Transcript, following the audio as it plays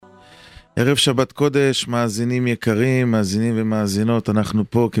ערב שבת קודש, מאזינים יקרים, מאזינים ומאזינות, אנחנו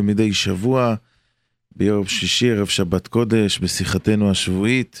פה כמדי שבוע, ביום שישי, ערב שבת קודש, בשיחתנו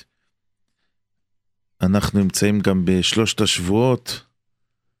השבועית. אנחנו נמצאים גם בשלושת השבועות,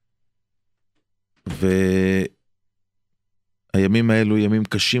 והימים האלו ימים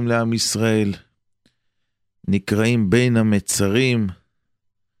קשים לעם ישראל, נקראים בין המצרים,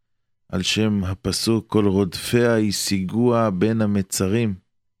 על שם הפסוק, כל רודפיה ישיגוה בין המצרים,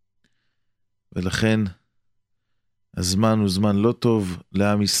 ולכן הזמן הוא זמן לא טוב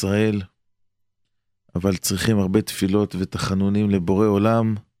לעם ישראל, אבל צריכים הרבה תפילות ותחנונים לבורא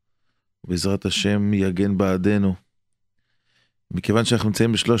עולם, ובעזרת השם יגן בעדנו. מכיוון שאנחנו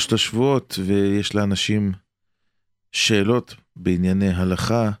נמצאים בשלושת השבועות, ויש לאנשים שאלות בענייני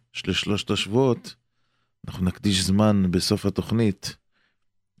הלכה של שלושת השבועות, אנחנו נקדיש זמן בסוף התוכנית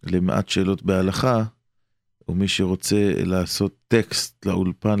למעט שאלות בהלכה, ומי שרוצה לעשות טקסט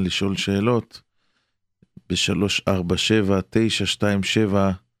לאולפן לשאול שאלות,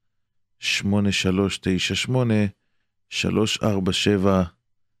 ב-347-927-8398, 347-927-8398,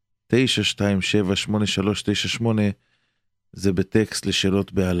 זה בטקסט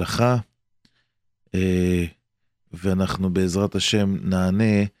לשאלות בהלכה, ואנחנו בעזרת השם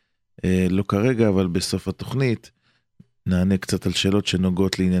נענה, לא כרגע, אבל בסוף התוכנית, נענה קצת על שאלות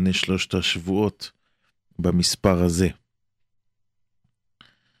שנוגעות לענייני שלושת השבועות במספר הזה.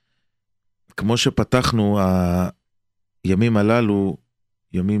 כמו שפתחנו, הימים הללו,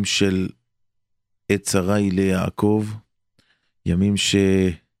 ימים של עת צרה היא ליעקב, ימים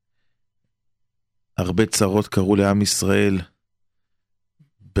שהרבה צרות קרו לעם ישראל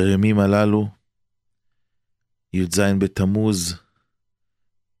בימים הללו. י"ז בתמוז,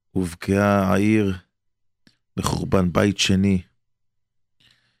 הובקעה העיר בחורבן בית שני.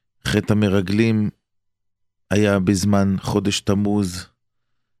 חטא המרגלים היה בזמן חודש תמוז,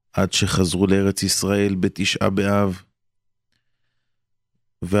 עד שחזרו לארץ ישראל בתשעה באב,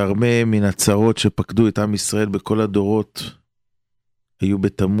 והרבה מן הצרות שפקדו את עם ישראל בכל הדורות היו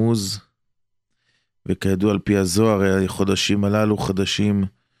בתמוז, וכידוע על פי הזוהר, החודשים הללו חודשים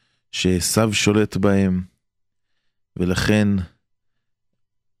שעשיו שולט בהם, ולכן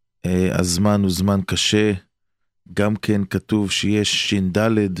הזמן הוא זמן קשה. גם כן כתוב שיש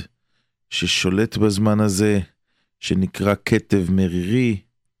שינדלד ששולט בזמן הזה, שנקרא כתב מרירי,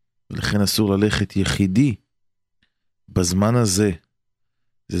 ולכן אסור ללכת יחידי בזמן הזה.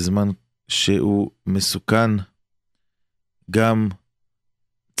 זה זמן שהוא מסוכן, גם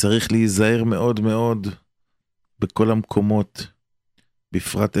צריך להיזהר מאוד מאוד בכל המקומות,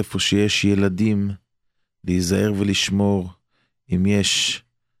 בפרט איפה שיש ילדים, להיזהר ולשמור. אם יש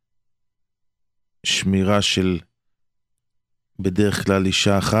שמירה של בדרך כלל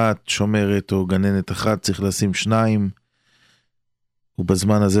אישה אחת, שומרת או גננת אחת, צריך לשים שניים,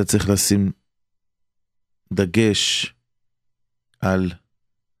 ובזמן הזה צריך לשים דגש על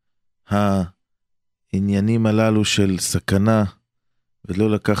העניינים הללו של סכנה, ולא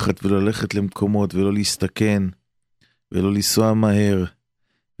לקחת ולא ללכת למקומות, ולא להסתכן, ולא לנסוע מהר,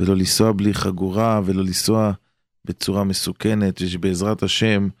 ולא לנסוע בלי חגורה, ולא לנסוע בצורה מסוכנת, ושבעזרת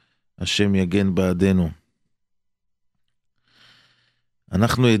השם, השם יגן בעדנו.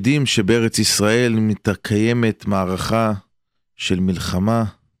 אנחנו יודעים שבארץ ישראל מתקיימת מערכה של מלחמה,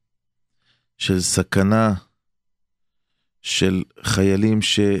 של סכנה, של חיילים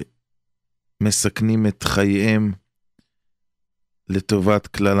שמסכנים את חייהם לטובת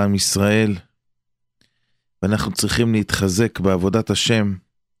כלל עם ישראל, ואנחנו צריכים להתחזק בעבודת השם,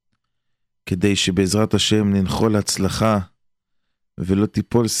 כדי שבעזרת השם ננחול הצלחה, ולא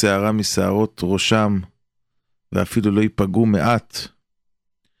תיפול שערה משערות ראשם, ואפילו לא ייפגעו מעט.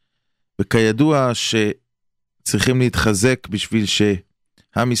 וכידוע שצריכים להתחזק בשביל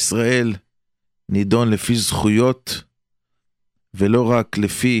שעם ישראל נידון לפי זכויות, ולא רק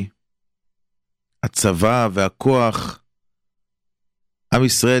לפי הצבא והכוח. עם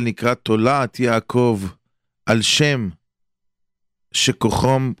ישראל נקרא תולעת יעקב, על שם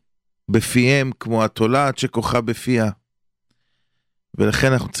שכוחם בפיהם כמו התולעת שכוחה בפיה.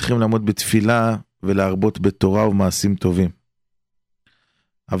 ולכן אנחנו צריכים לעמוד בתפילה ולהרבות בתורה ומעשים טובים.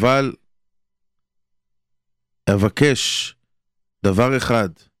 אבל אבקש דבר אחד,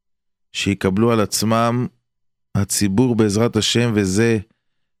 שיקבלו על עצמם הציבור בעזרת השם, וזה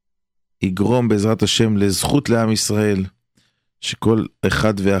יגרום בעזרת השם לזכות לעם ישראל, שכל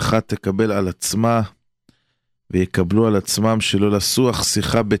אחד ואחת תקבל על עצמה, ויקבלו על עצמם שלא לסוח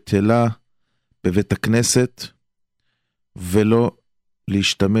שיחה בטלה בבית הכנסת, ולא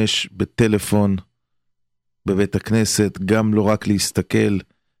להשתמש בטלפון בבית הכנסת, גם לא רק להסתכל,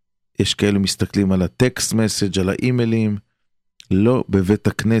 יש כאלו מסתכלים על הטקסט מסאג', על האימיילים, לא בבית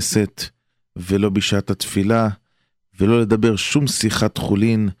הכנסת, ולא בשעת התפילה, ולא לדבר שום שיחת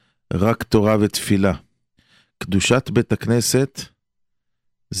חולין, רק תורה ותפילה. קדושת בית הכנסת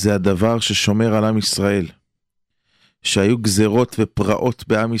זה הדבר ששומר על עם ישראל. שהיו גזרות ופרעות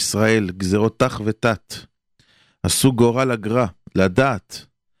בעם ישראל, גזרות תח ותת. עשו גורל הגרע, לדעת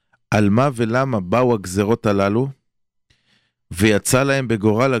על מה ולמה באו הגזרות הללו, ויצא להם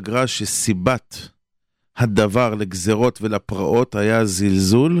בגורל הגרע שסיבת הדבר לגזרות ולפרעות היה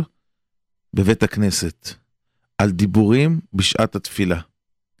זלזול בבית הכנסת, על דיבורים בשעת התפילה.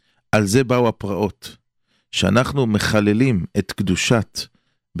 על זה באו הפרעות, שאנחנו מחללים את קדושת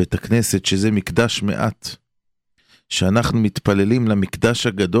בית הכנסת, שזה מקדש מעט, שאנחנו מתפללים למקדש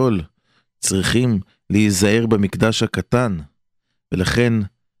הגדול, צריכים להיזהר במקדש הקטן, ולכן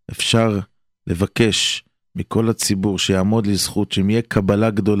אפשר לבקש מכל הציבור שיעמוד לזכות, שאם יהיה קבלה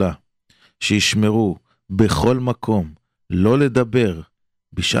גדולה, שישמרו בכל מקום, לא לדבר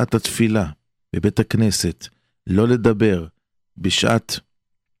בשעת התפילה בבית הכנסת, לא לדבר בשעת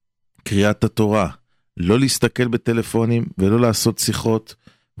קריאת התורה, לא להסתכל בטלפונים ולא לעשות שיחות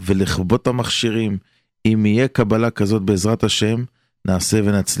ולכבות המכשירים. אם יהיה קבלה כזאת בעזרת השם, נעשה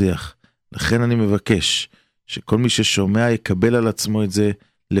ונצליח. לכן אני מבקש שכל מי ששומע יקבל על עצמו את זה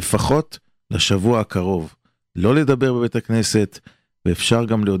לפחות לשבוע הקרוב. לא לדבר בבית הכנסת, ואפשר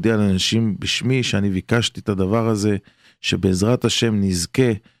גם להודיע לאנשים בשמי שאני ביקשתי את הדבר הזה, שבעזרת השם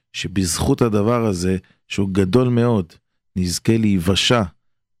נזכה שבזכות הדבר הזה, שהוא גדול מאוד, נזכה להיוושע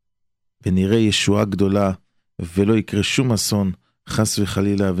ונראה ישועה גדולה, ולא יקרה שום אסון חס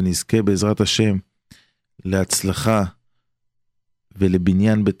וחלילה, ונזכה בעזרת השם להצלחה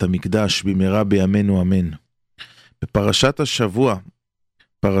ולבניין בית המקדש במהרה בימינו אמן. בפרשת השבוע,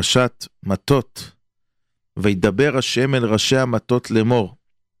 פרשת מטות, וידבר השם אל ראשי המטות לאמור.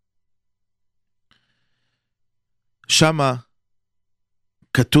 שמה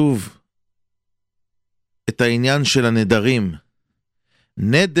כתוב את העניין של הנדרים.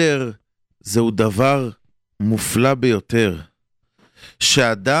 נדר זהו דבר מופלא ביותר,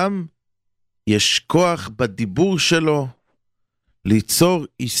 שאדם יש כוח בדיבור שלו ליצור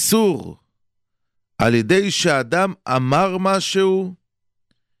איסור, על ידי שאדם אמר משהו,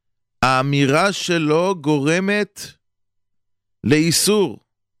 האמירה שלו גורמת לאיסור.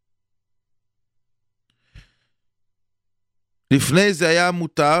 לפני זה היה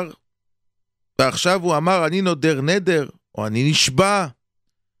מותר, ועכשיו הוא אמר אני נודר נדר, או אני נשבע,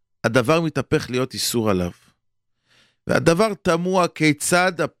 הדבר מתהפך להיות איסור עליו. והדבר תמוה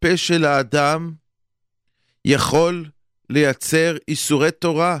כיצד הפה של האדם יכול לייצר איסורי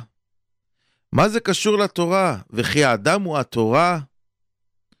תורה. מה זה קשור לתורה? וכי האדם הוא התורה?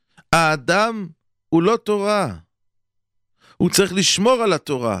 האדם הוא לא תורה. הוא צריך לשמור על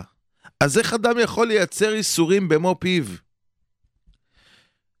התורה. אז איך אדם יכול לייצר איסורים במו פיו?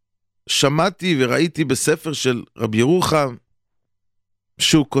 שמעתי וראיתי בספר של רבי ירוחם,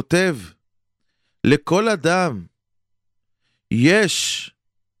 שהוא כותב, לכל אדם יש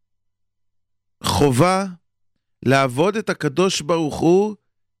חובה לעבוד את הקדוש ברוך הוא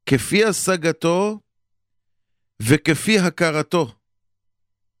כפי השגתו וכפי הכרתו.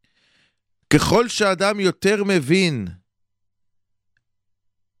 ככל שאדם יותר מבין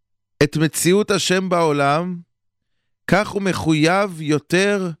את מציאות השם בעולם, כך הוא מחויב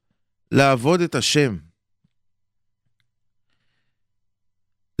יותר לעבוד את השם.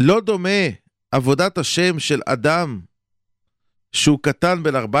 לא דומה עבודת השם של אדם שהוא קטן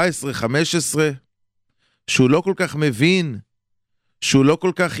בין 14-15, שהוא לא כל כך מבין, שהוא לא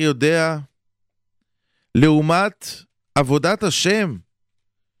כל כך יודע, לעומת עבודת השם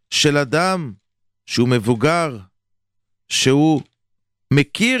של אדם שהוא מבוגר, שהוא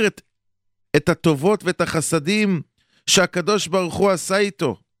מכיר את הטובות ואת החסדים שהקדוש ברוך הוא עשה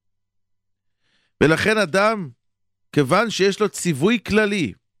איתו. ולכן אדם, כיוון שיש לו ציווי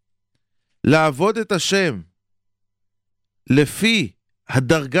כללי לעבוד את השם לפי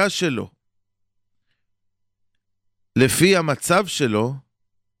הדרגה שלו, לפי המצב שלו,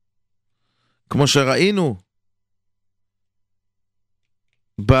 כמו שראינו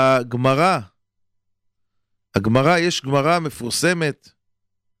בגמרא, יש גמרא מפורסמת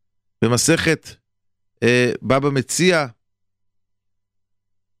במסכת בבא מציעא,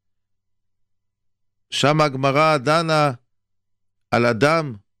 שם הגמרא דנה על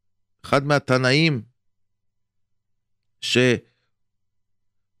אדם, אחד מהתנאים,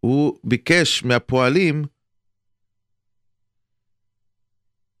 שהוא ביקש מהפועלים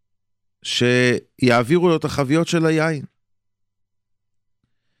שיעבירו לו את החביות של היין.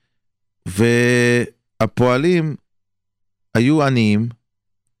 והפועלים היו עניים,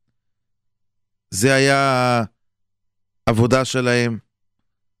 זה היה עבודה שלהם,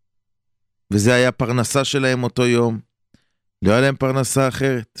 וזה היה פרנסה שלהם אותו יום. לא היה להם פרנסה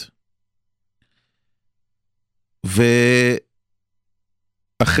אחרת.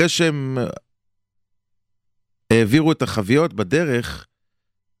 ואחרי שהם העבירו את החביות בדרך,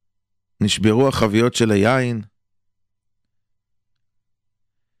 נשברו החביות של היין,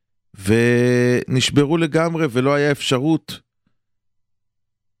 ונשברו לגמרי, ולא היה אפשרות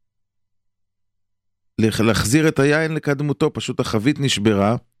להחזיר את היין לקדמותו. פשוט החבית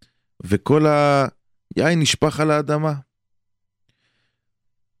נשברה, וכל היין נשפך על האדמה.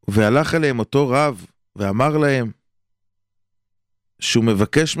 והלך אליהם אותו רב, ואמר להם, שהוא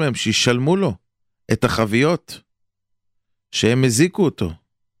מבקש מהם שישלמו לו את החביות, שהם הזיקו אותו.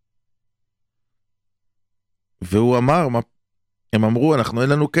 והוא אמר, הם אמרו, אין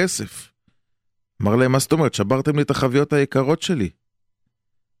לנו כסף. אמר להם, מה זאת אומרת? שברתם לי את החביות היקרות שלי.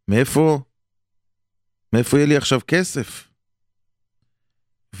 מאיפה יהיה לי עכשיו כסף?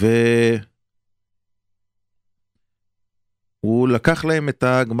 והוא לקח להם את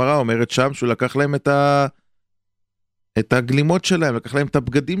הגמרא, אומרת שם, שהוא לקח להם את הגלימות שלהם, לקח להם את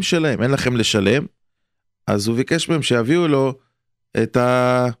הבגדים שלהם, אין לכם לשלם. אז הוא ביקש מהם שיביאו לו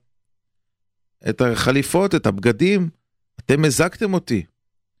את החליפות, את הבגדים. אתם הזקתם אותי.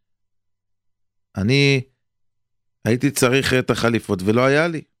 אני הייתי צריך את החליפות ולא היה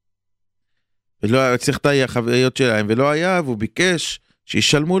לי. ולא היה צריך את החוויות שלהם ולא היה, והוא ביקש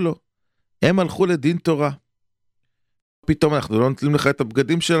שישלמו לו. הם הלכו לדין תורה. פתאום אנחנו לא נותנים לך את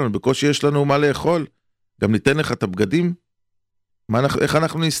הבגדים שלנו, בקושי יש לנו מה לאכול. גם ניתן לך את הבגדים? איך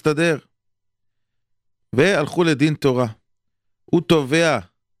אנחנו נסתדר? והלכו לדין תורה. הוא תובע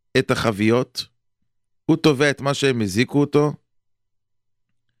את החביות, הוא תובע את מה שהם הזיקו אותו,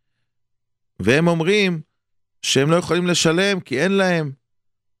 והם אומרים שהם לא יכולים לשלם כי אין להם.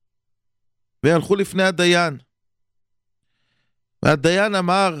 והלכו לפני הדיין. והדיין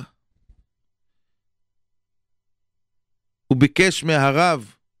אמר, הוא ביקש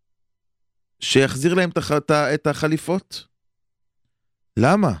מהרב שיחזיר להם את החליפות.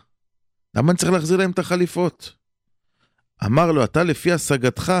 למה? למה אני צריך להחזיר להם את החליפות? אמר לו, אתה לפי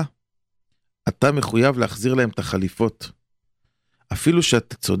השגתך, אתה מחויב להחזיר להם את החליפות. אפילו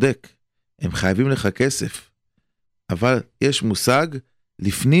שאתה צודק, הם חייבים לך כסף. אבל יש מושג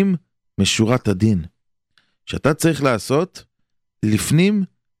לפנים משורת הדין. שאתה צריך לעשות לפנים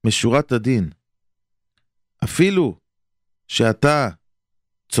משורת הדין. אפילו שאתה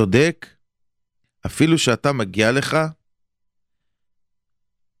צודק, אפילו שאתה מגיע לך,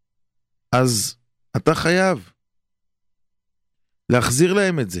 אז אתה חייב להחזיר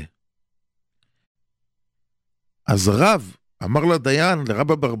להם את זה. אז רב אמר לדיין,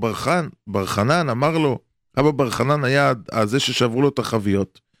 לרבא ברחנן, אמר לו, רבא ברחנן היה זה ששברו לו את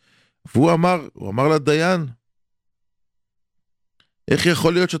החביות, והוא אמר לדיין, איך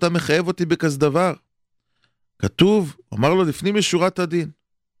יכול להיות שאתה מחייב אותי בכזה דבר? כתוב, אמר לו, לפנים משורת הדין.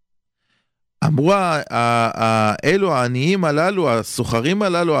 אמרו אלו העניים הללו, הסוחרים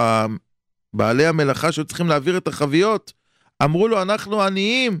הללו, בעלי המלאכה שצריכים להעביר את החביות, אמרו לו, אנחנו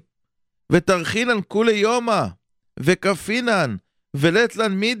עניים, ותרחינן כולי יומה, וכפינן,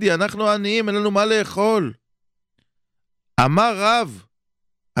 ולטלן מידי, אנחנו עניים, אין לנו מה לאכול. אמר רב,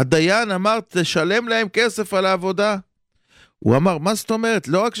 הדיין אמר, תשלם להם כסף על העבודה. הוא אמר, מה זאת אומרת?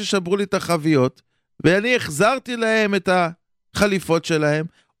 לא רק ששברו לי את החביות, ואני החזרתי להם את החליפות שלהם,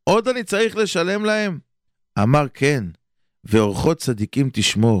 עוד אני צריך לשלם להם? אמר, כן, ואורחות צדיקים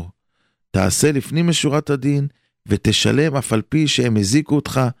תשמור, תעשה לפנים משורת הדין, ותשלם אף על פי שהם הזיקו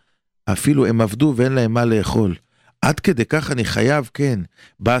אותך, אפילו הם עבדו ואין להם מה לאכול. עד כדי כך אני חייב, כן,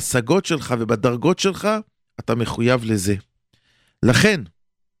 בהשגות שלך ובדרגות שלך, אתה מחויב לזה. לכן,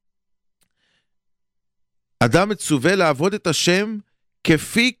 אדם מצווה לעבוד את השם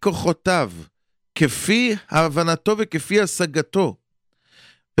כפי כוחותיו, כפי הבנתו וכפי השגתו.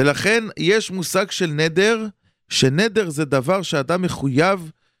 ולכן יש מושג של נדר, שנדר זה דבר שאדם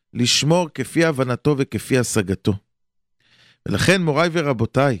מחויב לשמור כפי הבנתו וכפי השגתו. ולכן מוריי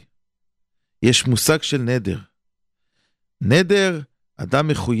ורבותיי, יש מושג של נדר. נדר, אדם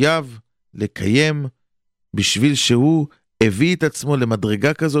מחויב לקיים בשביל שהוא הביא את עצמו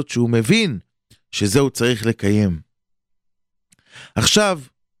למדרגה כזאת שהוא מבין שזהו צריך לקיים. עכשיו,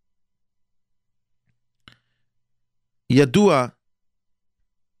 ידוע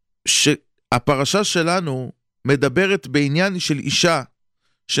שהפרשה שלנו מדברת בעניין של אישה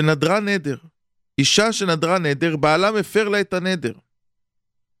שנדרה נדר. אישה שנדרה נדר, בעלה מפר לה את הנדר.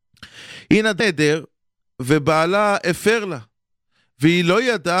 היא נדרה נדר ובעלה הפר לה, והיא לא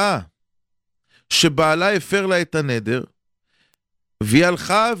ידעה שבעלה הפר לה את הנדר, והיא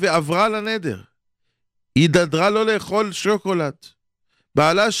הלכה ועברה לנדר. היא נדרה לא לאכול שוקולד,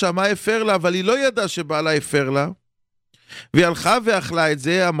 בעלה שמה הפר לה, אבל היא לא ידעה שבעלה הפר לה, והיא הלכה ואכלה את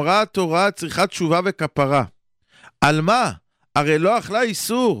זה. אמרה התורה צריכה תשובה וכפרה. על מה? הרי לא אכלה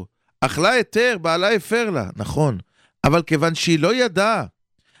איסור, אכלה היתר, בעלה הפר לה, נכון, אבל כיוון שהיא לא ידעה,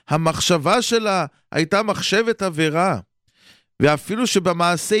 המחשבה שלה הייתה מחשבת עבירה, ואפילו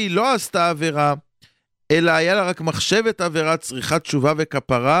שבמעשה היא לא עשתה עבירה, אלא היה לה רק מחשבת עבירה, צריכה תשובה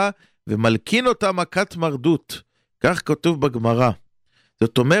וכפרה, ומלקין אותה מכת מרדות. כך כתוב בגמרא.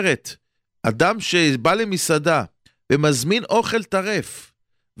 זאת אומרת, אדם שבא למסעדה, ומזמין אוכל טרף,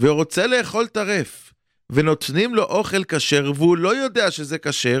 ורוצה לאכול טרף, ונותנים לו אוכל כשר, והוא לא יודע שזה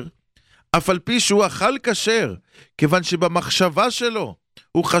כשר, אף על פי שהוא אכל כשר, כיוון שבמחשבה שלו,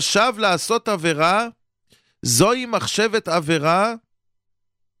 הוא חשב לעשות עבירה, זוהי מחשבת עבירה,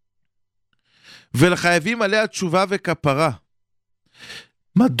 ולחייבים עליה תשובה וכפרה.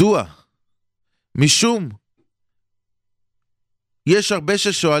 מדוע? משום, יש הרבה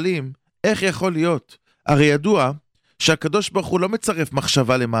ששואלים, איך יכול להיות? הרי ידוע שהקדוש ברוך הוא לא מצרף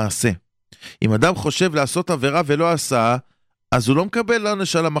מחשבה למעשה. אם אדם חושב לעשות עבירה ולא עשה, אז הוא לא מקבל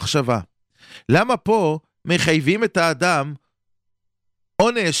עונש על המחשבה. למה פה מחייבים את האדם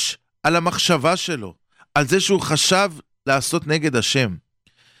עונש על המחשבה שלו, על זה שהוא חשב לעשות נגד השם?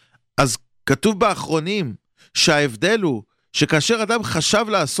 אז כתוב באחרונים שההבדל הוא שכאשר אדם חשב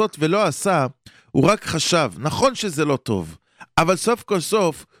לעשות ולא עשה, הוא רק חשב. נכון שזה לא טוב, אבל סוף כל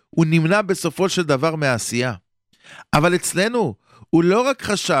סוף הוא נמנע בסופו של דבר מהעשייה. אבל אצלנו הוא לא רק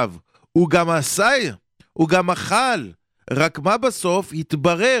חשב, הוא גם עשה, הוא גם אכל, רק מה בסוף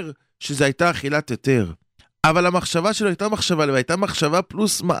התברר שזה הייתה אכילת היתר. אבל המחשבה שלו הייתה מחשבה, והייתה מחשבה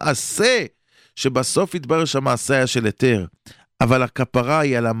פלוס מעשה, שבסוף התברר שהמעשה היה של היתר. אבל הכפרה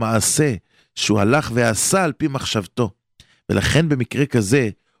היא על המעשה, שהוא הלך ועשה על פי מחשבתו. ולכן במקרה כזה,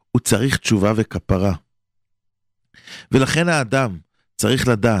 הוא צריך תשובה וכפרה. ולכן האדם צריך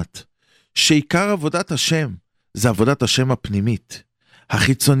לדעת, שעיקר עבודת השם, זה עבודת השם הפנימית.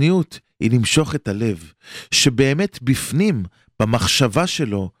 החיצוניות היא למשוך את הלב, שבאמת בפנים, במחשבה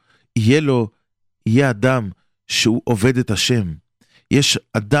שלו, יהיה אדם שהוא עובד את השם. יש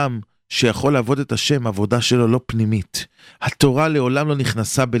אדם שיכול לעבוד את השם, עבודה שלו לא פנימית. התורה לעולם לא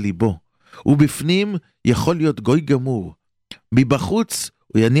נכנסה בליבו. ובפנים יכול להיות גוי גמור. מבחוץ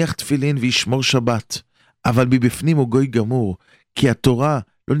הוא יניח תפילין וישמור שבת, אבל מבפנים הוא גוי גמור, כי התורה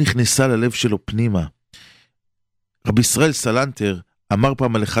לא נכנסה ללב שלו פנימה. רבי ישראל סלנטר אמר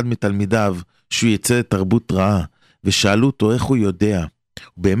פעם על אחד מתלמידיו שהוא יצא לתרבות רעה, ושאלו אותו איך הוא יודע.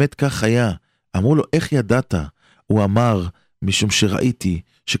 ובאמת כך היה. אמרו לו, איך ידעת? הוא אמר, משום שראיתי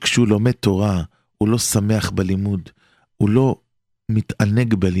שכשהוא לומד תורה, הוא לא שמח בלימוד, הוא לא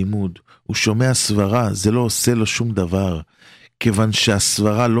מתענג בלימוד, הוא שומע סברה, זה לא עושה לו שום דבר, כיוון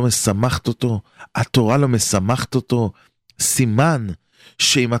שהסברה לא משמחת אותו, התורה לא משמחת אותו, סימן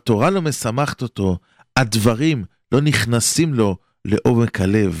שאם התורה לא משמחת אותו, הדברים לא נכנסים לו לעומק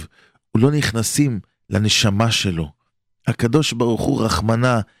הלב, לא נכנסים לנשמה שלו. הקדוש ברוך הוא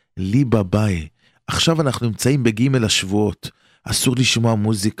רחמנה לי בבית. עכשיו אנחנו נמצאים בג' השבועות, אסור לשמוע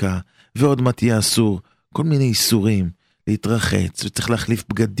מוזיקה, ועוד מעט יהיה אסור, כל מיני איסורים, להתרחץ, וצריך להחליף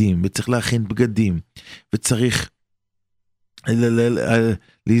בגדים, וצריך להכין בגדים, וצריך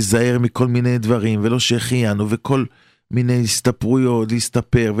להיזהר מכל מיני דברים, ולא שהחיינו, וכל מיני הסתפרויות,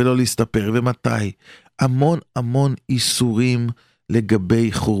 להסתפר ולא להסתפר, ומתי. המון המון איסורים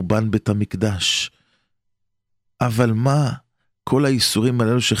לגבי חורבן בית המקדש. אבל מה כל האיסורים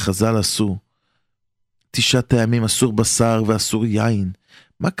הללו שחז"ל עשו? 9 הימים אסור בשר ואסור יין.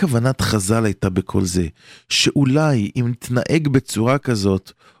 מה כוונת חז"ל הייתה בכל זה? שאולי אם נתנהג בצורה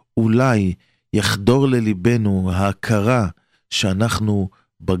כזאת, אולי יחדור לליבנו ההכרה שאנחנו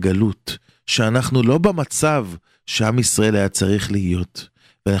בגלות, שאנחנו לא במצב שעם ישראל היה צריך להיות,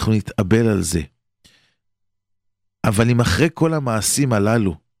 ואנחנו נתאבל על זה. אבל אם אחרי כל המעשים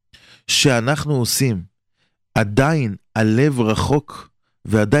הללו שאנחנו עושים, עדיין הלב רחוק,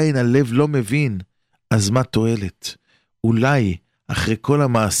 ועדיין הלב לא מבין, אז מה תועלת? אולי אחרי כל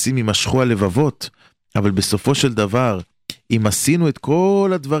המעשים יימשכו הלבבות, אבל בסופו של דבר, אם עשינו את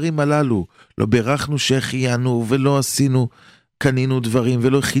כל הדברים הללו, לא בירכנו שהחיינו ולא עשינו, קנינו דברים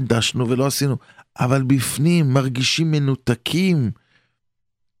ולא חידשנו ולא עשינו, אבל בפנים מרגישים מנותקים,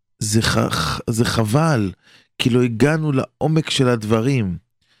 זה חבל, כי לא הגענו לעומק של הדברים.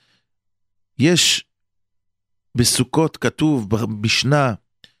 יש בסוכות כתוב במשנה,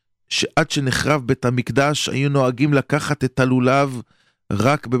 שעד שנחרב בית המקדש, היו נוהגים לקחת את הלולב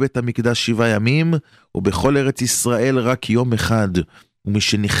רק בבית המקדש 7 ימים, ובכל ארץ ישראל רק יום אחד.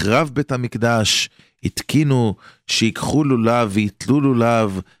 ומשנחרב בית המקדש, התקינו שיקחו לולב ויתלו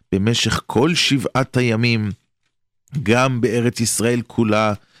לולב במשך כל 7 הימים, גם בארץ ישראל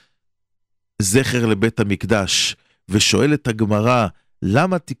כולה זכר לבית המקדש, ושואלת הגמרא,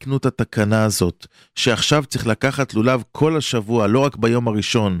 למה תקנו את התקנה הזאת, שעכשיו צריך לקחת לולב כל השבוע, לא רק ביום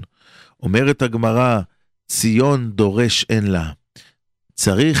הראשון? אומרת הגמרא, ציון דורש אין לה.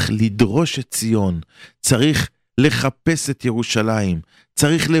 צריך לדרוש את ציון, צריך לחפש את ירושלים,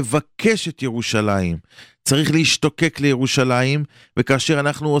 צריך לבקש את ירושלים, צריך להשתוקק לירושלים, וכאשר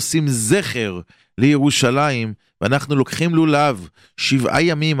אנחנו עושים זכר לירושלים, ואנחנו לוקחים לולב 7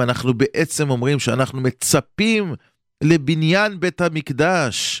 ימים, אנחנו בעצם אומרים שאנחנו מצפים לבניין בית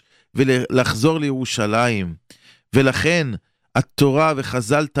המקדש, ולחזור לירושלים. ולכן התורה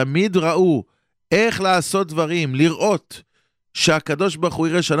וחז"ל תמיד ראו איך לעשות דברים, לראות שהקדוש ברוך הוא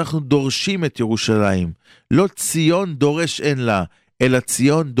יראה שאנחנו דורשים את ירושלים. לא ציון דורש אין לה, אלא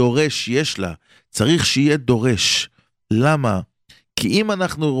ציון דורש יש לה. צריך שיהיה דורש. למה? כי אם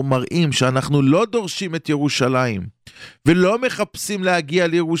אנחנו מראים שאנחנו לא דורשים את ירושלים, ולא מחפשים להגיע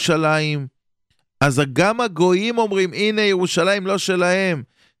לירושלים, אז גם הגויים אומרים, הנה ירושלים לא שלהם,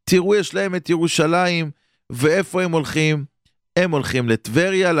 תראו יש להם את ירושלים, ואיפה הם הולכים? הם הולכים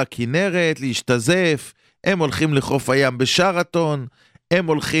לטבריה, לכנרת, להשתזף, הם הולכים לחוף הים בשרתון, הם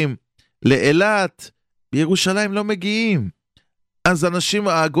הולכים לאילת, בירושלים לא מגיעים. אז אנשים,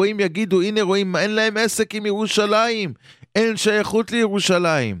 הגויים יגידו, הנה רואים, אין להם עסק עם ירושלים, אין שייכות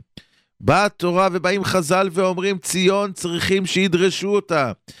לירושלים. באה התורה ובאים חז"ל ואומרים, ציון צריכים שידרשו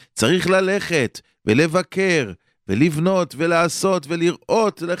אותה, צריך ללכת ולבקר ולבנות ולעשות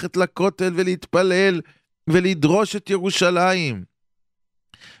ולראות, ללכת לכותל ולהתפלל ולדרוש את ירושלים.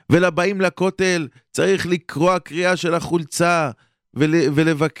 ולבאים לכותל צריך לקרוא קריאה של החולצה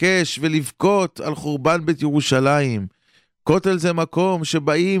ולבקש ולבכות על חורבן בית ירושלים. כותל זה מקום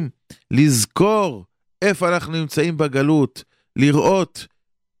שבאים לזכור איפה אנחנו נמצאים בגלות, לראות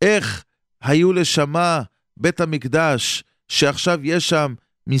איך היו לשמה בית המקדש, שעכשיו יש שם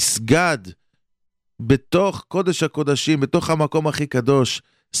מסגד בתוך קודש הקודשים, בתוך המקום הכי קדוש,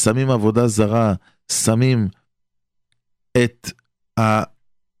 שמים עבודה זרה, שמים את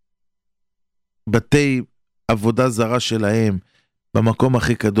בתי עבודה זרה שלהם במקום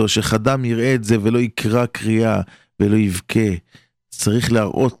הכי קדוש, איך אדם יראה את זה ולא יקרא קריאה ולא יבכה. צריך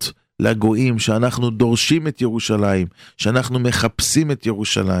להראות לגויים שאנחנו דורשים את ירושלים, שאנחנו מחפשים את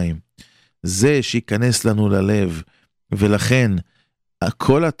ירושלים. זה שיכנס לנו ללב, ולכן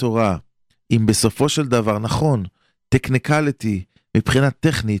כל התורה, אם בסופו של דבר, נכון, טכניקליטי, מבחינה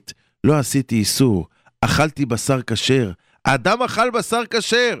טכנית, לא עשיתי איסור, אכלתי בשר כשר, האדם אכל בשר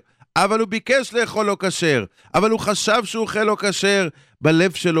כשר, אבל הוא ביקש לאכול לו כשר, אבל הוא חשב שהוא אוכל לו כשר,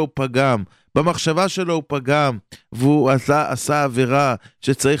 בלב שלו הוא פגם, במחשבה שלו הוא פגם, והוא עשה עבירה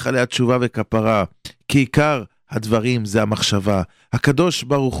שצריך עליה תשובה וכפרה, כי עיקר הדברים זה המחשבה. הקדוש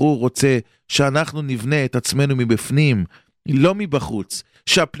ברוך הוא רוצה שאנחנו נבנה את עצמנו מבפנים, לא מבחוץ,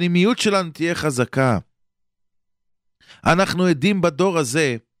 שהפנימיות שלנו תהיה חזקה. אנחנו עדים בדור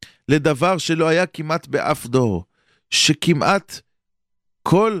הזה לדבר שלא היה כמעט באף דור, שכמעט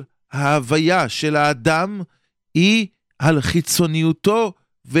כל ההוויה של האדם היא על חיצוניותו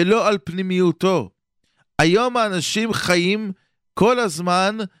ולא על פנימיותו. היום האנשים חיים כל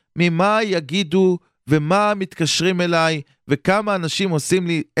הזמן ממה יגידו ומה מתקשרים אליי, וכמה אנשים עושים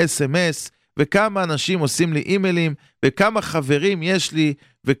לי SMS, וכמה אנשים עושים לי אימיילים, וכמה חברים יש לי,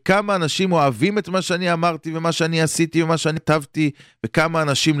 וכמה אנשים אוהבים את מה שאני אמרתי ומה שאני עשיתי ומה שאני כתבתי, וכמה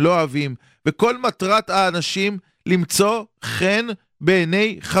אנשים לא אוהבים, וכל מטרת האנשים למצוא חן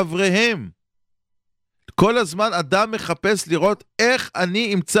בעיני חבריהם. כל הזמן אדם מחפש לראות איך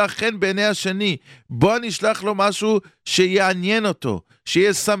אני אמצא חן בעיני השני. בוא נשלח לו משהו שיעניין אותו,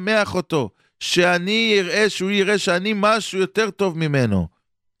 שישמח אותו, שאני יראה, שהוא יראה שאני משהו יותר טוב ממנו.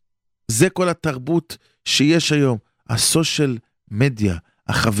 זה כל התרבות שיש היום, הסושיאל מדיה,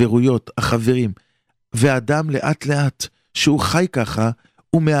 החברויות, החברים. ואדם לאט לאט, שהוא חי ככה,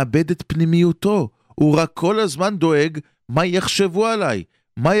 הוא מאבד את פנימיותו. הוא רק כל הזמן דואג מה יחשבו עליי,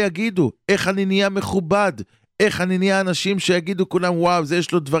 מה יגידו, איך אני נהיה מכובד, איך אני נהיה אנשים שיגידו כולם, וואו, זה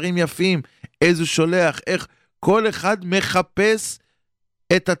יש לו דברים יפים, איזה שולח, איך כל אחד מחפש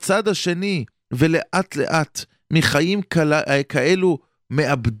את הצד השני, ולאט לאט מחיים כאלו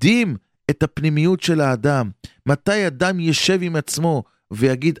מאבדים את הפנימיות של האדם. מתי אדם ישב עם עצמו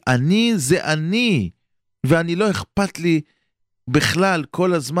ויגיד, אני זה אני, ואני לא אכפת לי בכלל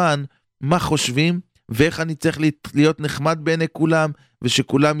כל הזמן מה חושבים, ואיך אני צריך להיות נחמד בעיני כולם,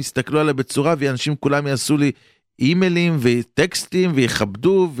 ושכולם יסתכלו עליי בצורה, ואנשים כולם יעשו לי אימיילים וטקסטים,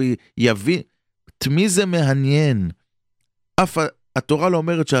 ויכבדו ויבין. את מי זה מעניין? אף התורה לא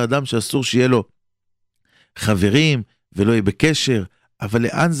אומרת שהאדם שאסור שיהיה לו חברים, ולא יהיה בקשר, אבל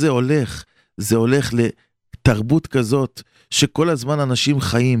לאן זה הולך? זה הולך תרבות כזאת, שכל הזמן אנשים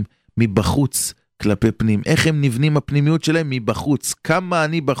חיים מבחוץ כלפי פנים. איך הם נבנים הפנימיות שלהם? מבחוץ. כמה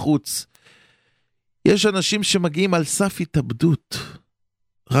אני בחוץ. יש אנשים שמגיעים על סף התאבדות,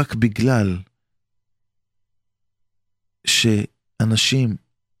 רק בגלל שאנשים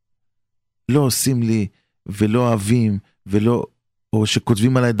לא עושים לי ולא אוהבים, או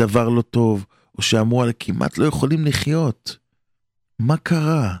שכותבים עליי דבר לא טוב, או שאמרו עליי כמעט לא יכולים לחיות. מה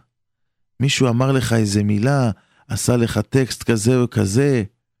קרה? מישהו אמר לך איזה מילה, עשה לך טקסט כזה או כזה.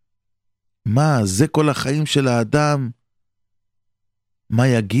 מה, זה כל החיים של האדם? מה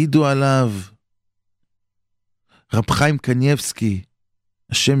יגידו עליו? רב חיים קניבסקי,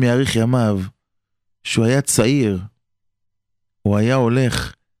 השם יאריך ימיו, שהוא היה צעיר, הוא היה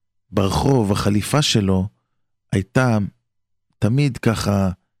הולך ברחוב, החליפה שלו הייתה תמיד ככה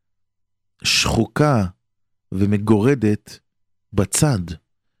שחוקה ומגורדת בצד.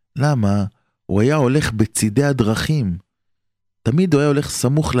 למה? הוא היה הולך בצידי הדרכים. תמיד הוא היה הולך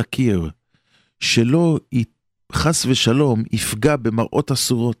סמוך לקיר, שלא חס ושלום יפגע במראות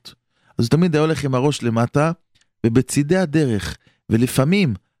אסורות. אז הוא תמיד היה הולך עם הראש למטה, ובצידי הדרך,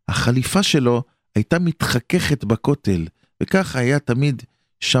 ולפעמים החליפה שלו הייתה מתחככת בכותל, וככה היה תמיד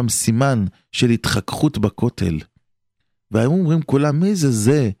שם סימן של התחככות בכותל. והיום אומרים כולם, מי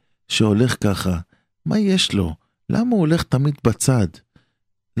זה שהולך ככה? מה יש לו? למה הוא הולך תמיד בצד?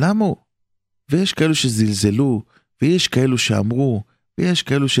 למה הוא? ויש כאלו שזלזלו, ויש כאלו שאמרו, ויש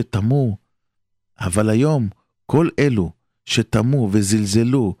כאלו שתמו. אבל היום כל אלו שתמו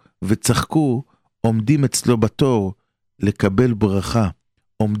וזלזלו וצחקו, עומדים אצלו בתור לקבל ברכה.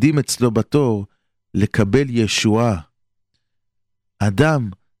 עומדים אצלו בתור לקבל ישועה. אדם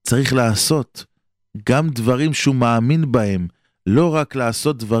צריך לעשות גם דברים שהוא מאמין בהם, לא רק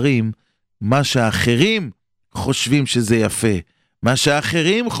לעשות דברים מה שהאחרים חושבים שזה יפה, מה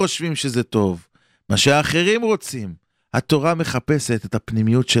שהאחרים חושבים שזה טוב, מה שהאחרים רוצים. התורה מחפשת את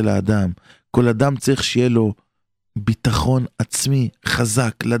הפנימיות של האדם. כל אדם צריך שיהיה לו ביטחון עצמי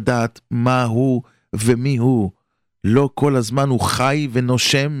חזק, לדעת מה הוא ומי הוא. לא כל הזמן הוא חי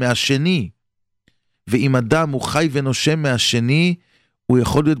ונושם מהשני. ואם אדם הוא חי ונושם מהשני, הוא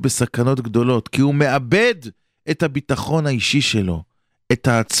יכול להיות בסכנות גדולות, כי הוא מאבד את הביטחון האישי שלו, את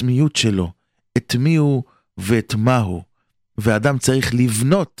העצמיות שלו, את מי הוא ואת מה הוא. ואדם צריך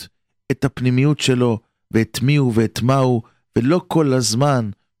לבנות את הפנימיות שלו, ואת מי הוא ואת מה הוא, ולא כל הזמן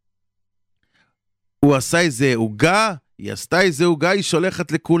הוא עשה איזה הוגה, היא עשתה איזה הוגה, היא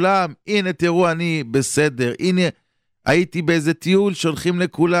שולחת לכולם, הנה תראו אני בסדר, הנה הייתי באיזה טיול, שולחים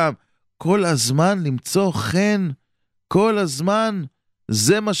לכולם. כל הזמן למצוא חן, כל הזמן,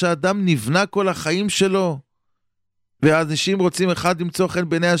 זה מה שאדם נבנה כל החיים שלו. ואנשים רוצים אחד למצוא חן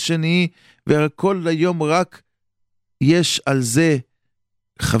בעיני השני, וכל היום רק יש על זה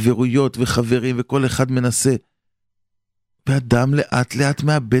חברויות וחברים, וכל אחד מנסה. ואדם לאט לאט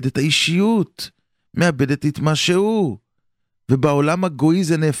מאבד את האישיות, מאבד את מה שהוא. ובעולם הגוי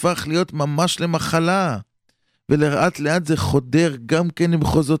זה נהפך להיות ממש למחלה. ולאט לאט זה חודר גם כן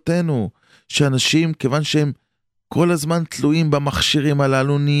למחוזותינו, שאנשים, כיוון שהם כל הזמן תלויים במכשירים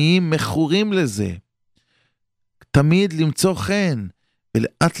הללו, נהיים מכורים לזה. תמיד למצוא חן,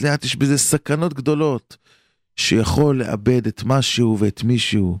 ולאט לאט יש בזה סכנות גדולות, שיכול לאבד את משהו ואת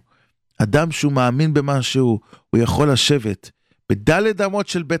מישהו. אדם שהוא מאמין במשהו, הוא יכול לשבת בדלת אמות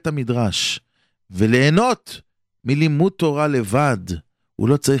של בית המדרש, וליהנות מלימוד תורה לבד. הוא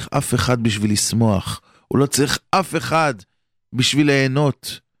לא צריך אף אחד בשביל לשמוח, הוא לא צריך אף אחד בשביל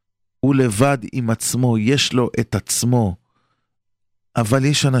ליהנות. הוא לבד עם עצמו, יש לו את עצמו. אבל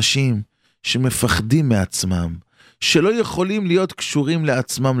יש אנשים שמפחדים מעצמם, שלא יכולים להיות קשורים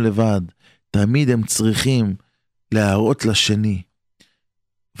לעצמם לבד. תמיד הם צריכים להראות לשני.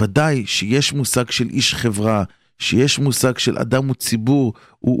 ודאי שיש מושג של איש חברה, שיש מושג של אדם וציבור,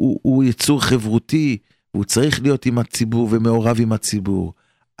 הוא יצור חברותי, הוא צריך להיות עם הציבור ומעורב עם הציבור.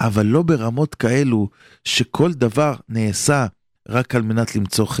 אבל לא ברמות כאלו שכל דבר נעשה רק על מנת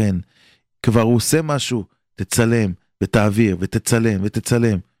למצוא חן. כבר הוא עושה משהו, תצלם ותעביר ותצלם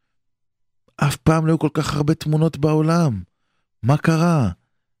ותצלם. אף פעם לא היו כל כך הרבה תמונות בעולם. מה קרה?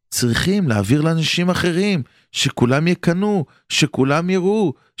 צריכים להעביר לאנשים אחרים, שכולם יקנו, שכולם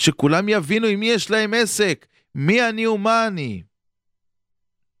יראו, שכולם יבינו עם מי יש להם עסק, מי אני ומה אני.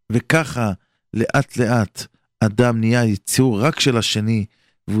 וככה לאט לאט אדם נהיה יצור רק של השני,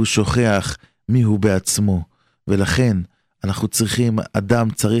 והוא שוכח מי הוא בעצמו. ולכן אנחנו צריכים,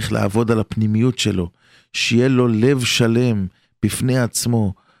 אדם צריך לעבוד על הפנימיות שלו, שיהיה לו לב שלם בפני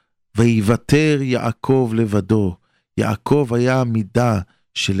עצמו, ויוותר יעקב לבדו. יעקב היה מידה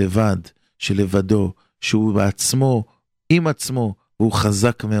של לבד, של לבדו, שהוא בעצמו, עם עצמו, והוא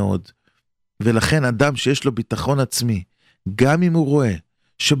חזק מאוד. ולכן אדם שיש לו ביטחון עצמי, גם אם הוא רואה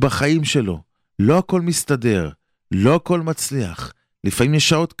שבחיים שלו לא הכל מסתדר, לא הכל מצליח, לפעמים יש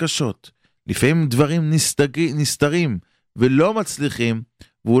שעות קשות, לפעמים דברים נסתרים ולא מצליחים,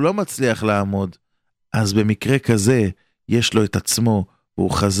 והוא לא מצליח לעמוד, אז במקרה כזה יש לו את עצמו,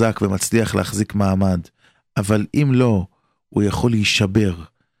 והוא חזק ומצליח להחזיק מעמד. אבל אם לא, הוא יכול להישבר.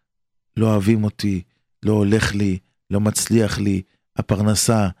 לא אוהבים אותי, לא הולך לי, לא מצליח לי,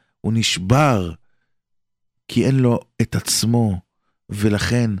 הפרנסה, הוא נשבר, כי אין לו את עצמו,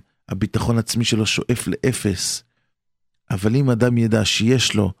 ולכן הביטחון עצמי שלו שואף לאפס. אבל אם אדם ידע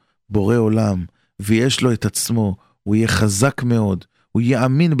שיש לו בורא עולם, ויש לו את עצמו, הוא יהיה חזק מאוד, הוא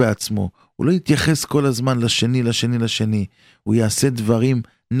יאמין בעצמו, הוא לא יתייחס כל הזמן לשני, הוא יעשה דברים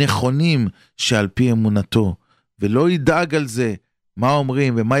נכונים שעל פי אמונתו, ולא ידאג על זה מה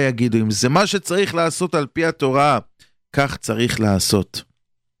אומרים ומה יגידו, אם זה מה שצריך לעשות על פי התורה, כך צריך לעשות.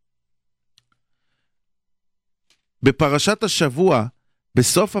 בפרשת השבוע,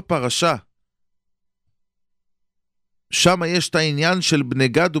 בסוף הפרשה, שם יש את העניין של בני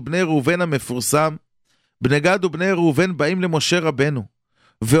גד ובני ראובן המפורסם. בני גד ובני ראובן באים למשה רבנו,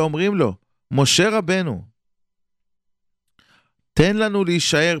 ואומרים לו, משה רבנו, תן לנו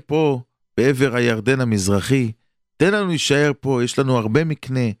להישאר פה בעבר הירדן המזרחי, תן לנו להישאר פה, יש לנו הרבה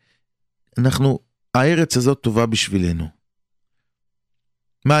מקנה, הארץ הזאת טובה בשבילנו.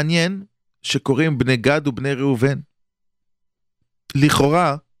 מעניין שקוראים בני גד ובני ראובן.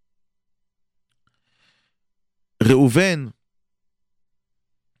 לכאורה, ראובן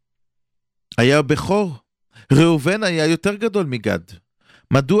היה בכור, ראובן היה יותר גדול מגד.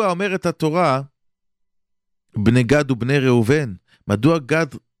 מדוע אומרת התורה בני גד ובני ראובן? מדוע גד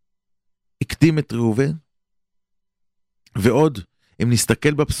הקדים את ראובן? ועוד, אם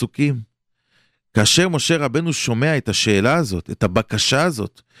נסתכל בפסוקים, כאשר משה רבנו שומע את השאלה הזאת, את הבקשה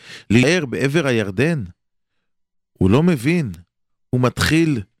הזאת, להישאר בעבר הירדן, הוא לא מבין, הוא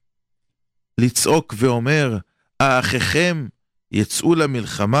מתחיל לצעוק ואומר, האחיכם יצאו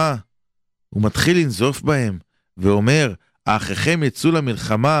למלחמה, הוא מתחיל לנזוף בהם, ואומר, האחיכם יצאו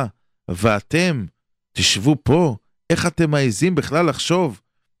למלחמה, ואתם תשבו פה, איך אתם מעיזים בכלל לחשוב,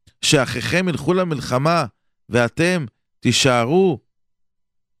 שאחיכם ילכו למלחמה, ואתם תישארו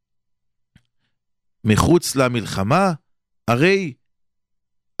מחוץ למלחמה? הרי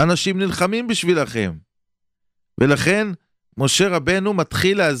אנשים נלחמים בשבילכם. ולכן משה רבנו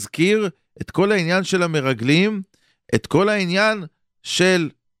מתחיל להזכיר את כל העניין של המרגלים, את כל העניין של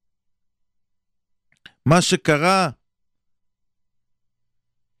מה שקרה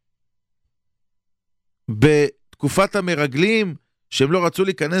בתקופת המרגלים, שהם לא רצו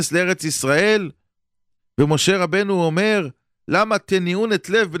להיכנס לארץ ישראל, ומשה רבנו אומר, למה תניעון את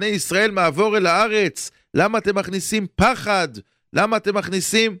לב בני ישראל מעבור אל הארץ? למה אתם מכניסים פחד? למה אתם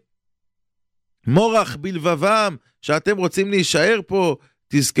מכניסים מורח בלבבם, שאתם רוצים להישאר פה?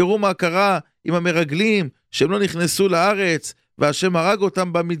 תזכרו מה קרה עם המרגלים, שהם לא נכנסו לארץ, והשם הרג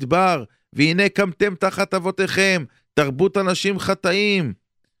אותם במדבר, והנה קמתם תחת אבותיכם, תרבות אנשים חטאים.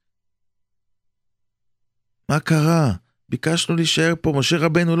 מה קרה? ביקשנו להישאר פה, משה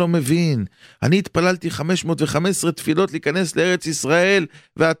רבנו לא מבין. אני התפללתי 515 תפילות להיכנס לארץ ישראל,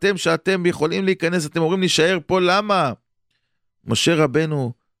 ואתם שאתם יכולים להיכנס, אתם אומרים להישאר פה, למה? משה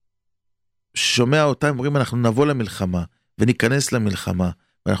רבנו שומע אותם, אומרים אנחנו נבוא למלחמה, וניכנס למלחמה,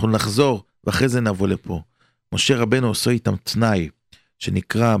 ואנחנו נחזור, ואחרי זה נבוא לפה. משה רבנו עושה איתם תנאי,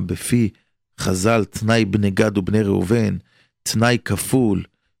 שנקרא בפי חז"ל, תנאי בני גד ובני ראובן, תנאי כפול,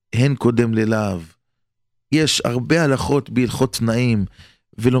 הן קודם ללאו. יש הרבה הלכות בהלכות תנאים,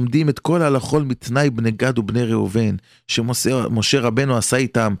 ולומדים את כל ההלכות מתנאי בני גד ובני ראובן, שמשה רבנו עשה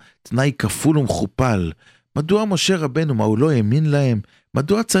איתם תנאי כפול ומכופל. מדוע משה רבנו, מה הוא לא האמין להם?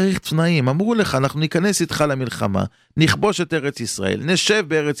 מדוע צריך תנאים? אמרו לך, אנחנו ניכנס איתך למלחמה, נכבוש את ארץ ישראל, נשב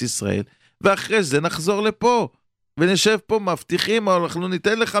בארץ ישראל, ואחרי זה נחזור לפה, ונשב פה מבטיחים, אנחנו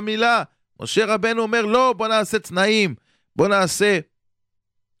ניתן לך מילה. משה רבנו אומר, לא, בוא נעשה תנאים, בוא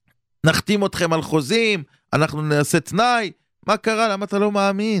נחתים אתכם על חוזים, אנחנו נעשה תנאי. מה קרה? למה אתה לא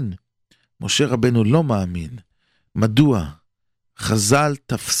מאמין? משה רבנו לא מאמין. מדוע? חז"ל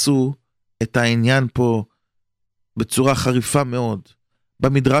תפסו את העניין פה בצורה חריפה מאוד.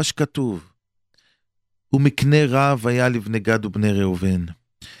 במדרש כתוב, ומקנה רב היה לבני גד ובני ראובן.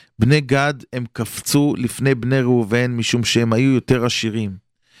 בני גד הם קפצו לפני בני ראובן משום שהם היו יותר עשירים.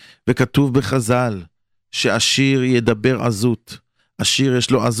 וכתוב בחז"ל שעשיר ידבר עזות. עשיר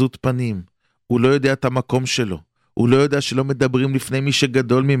יש לו עזות פנים. הוא לא יודע את המקום שלו. הוא לא יודע שלא מדברים לפני מי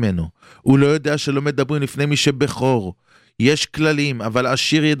שגדול ממנו. הוא לא יודע שלא מדברים לפני מי שבכור. יש כללים, אבל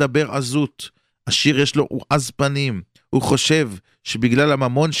עשיר ידבר עזות. עשיר יש לו, הוא עז פנים. הוא חושב שבגלל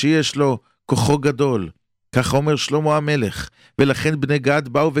הממון שיש לו, כוחו גדול. ככה אומר שלמה המלך. ולכן בני גד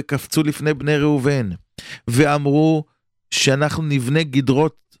באו וקפצו לפני בני ראובן, ואמרו שאנחנו נבנה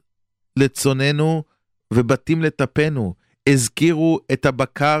גדרות לצוננו ובתים לטפנו. הזכירו את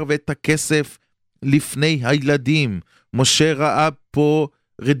הבקר ואת הכסף לפני הילדים. משה ראה פה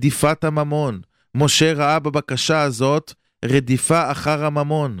רדיפת הממון. משה ראה בבקשה הזאת רדיפה אחר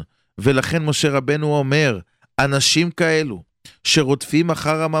הממון. ולכן משה רבנו אומר, אנשים כאלו שרודפים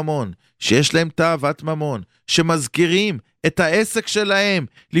אחר הממון, שיש להם תאוות ממון, שמזכירים את העסק שלהם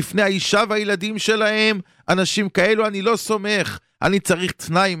לפני האישה והילדים שלהם, אנשים כאלו אני לא סומך, אני צריך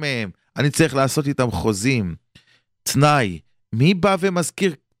תנאי מהם, אני צריך לעשות איתם חוזים. תנאי, מי בא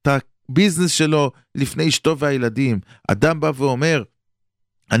ומזכיר את הביזנס שלו לפני אשתו והילדים? אדם בא ואומר,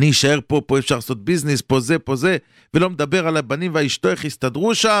 אני אשאר פה אפשר לעשות ביזנס, פה זה, ולא מדבר על הבנים והאשתו, איך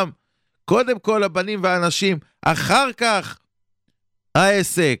יסתדרו שם. קודם כל הבנים והאנשים, אחר כך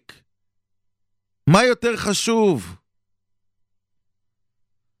העסק. מה יותר חשוב?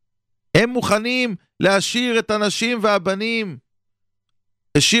 הם מוכנים להשאיר את הנשים והבנים,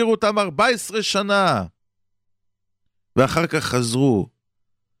 השאירו אותם 14 שנה, ואחר כך חזרו.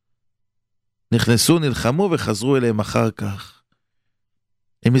 נכנסו, נלחמו וחזרו אליהם אחר כך.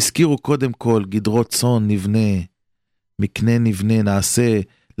 הם הזכירו קודם כל, גדרות צאן נבנה, מקנה נבנה, נעשה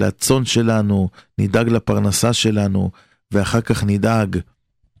לצאן שלנו, נדאג לפרנסה שלנו, ואחר כך נדאג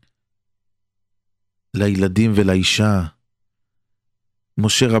לילדים ולאישה.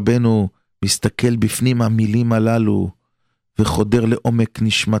 משה רבנו מסתכל בפנים המילים הללו, וחודר לעומק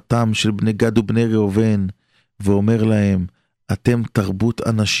נשמתם של בני גד ובני ראובן, ואומר להם, אתם תרבות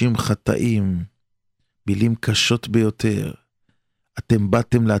אנשים חטאים, מילים קשות ביותר. אתם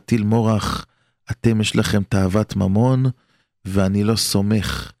באתם להטיל מורח, אתם יש לכם תאוות ממון, ואני לא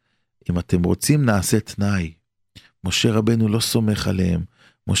סומך. אם אתם רוצים נעשה תנאי. משה רבנו לא סומך עליהם.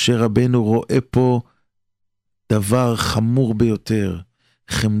 משה רבנו רואה פה דבר חמור ביותר.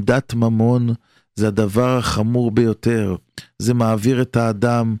 חמדת ממון זה הדבר החמור ביותר. זה מעביר את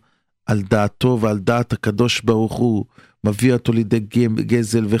האדם על דעתו ועל דעת הקדוש ברוך הוא. מביא אותו לידי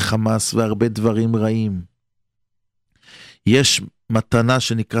גזל וחמאס והרבה דברים רעים. יש מתנה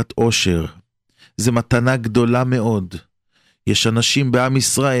שנקראת עושר. זה מתנה גדולה מאוד. יש אנשים בעם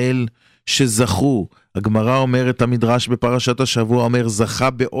ישראל שזכו. הגמרא אומרת, המדרש בפרשת השבוע אומר, זכה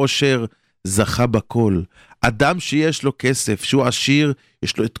בעושר, זכה בכל. אדם שיש לו כסף, שהוא עשיר,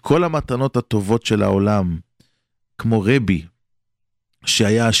 יש לו את כל המתנות הטובות של העולם. כמו רבי,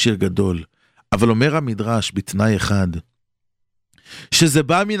 שהיה עשיר גדול. אבל אומר המדרש בתנאי אחד, שזה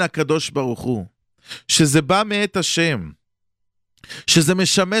בא מן הקדוש ברוך הוא, שזה בא מאת השם, שזה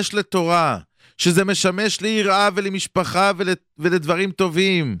משמש לתורה, שזה משמש ליראה ולמשפחה ולדברים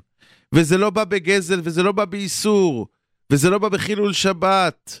טובים, וזה לא בא בגזל, וזה לא בא באיסור, וזה לא בא בחילול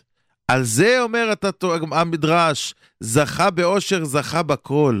שבת. על זה אומר המדרש, זכה באושר, זכה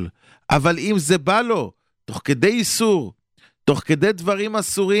בכל. אבל אם זה בא לו, תוך כדי איסור, תוך כדי דברים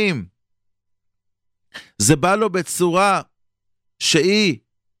אסורים, זה בא לו בצורה שהיא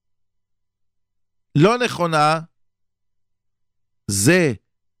לא נכונה, זה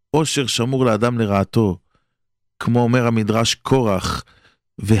אושר שמור לאדם לרעתו, כמו אומר המדרש קורח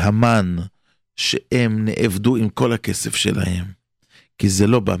והמן, שהם נעבדו עם כל הכסף שלהם, כי זה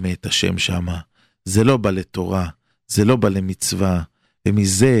לא בא מאת השם שמה, זה לא בא לתורה, זה לא בא למצווה,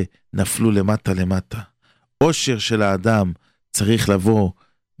 ומזה נפלו למטה. אושר של האדם צריך לבוא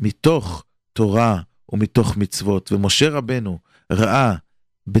מתוך תורה ומתוך מצוות, ומשה רבנו ראה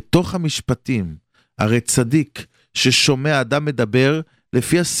בתוך המשפטים, הרי צדיק ששומע אדם מדבר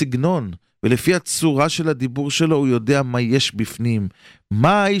לפי הסגנון ולפי הצורה של הדיבור שלו, הוא יודע מה יש בפנים,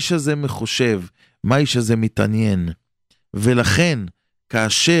 מה האיש הזה מחושב, מה האיש הזה מתעניין. ולכן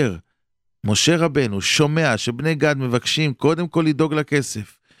כאשר משה רבנו שומע שבני גד מבקשים קודם כל לדאוג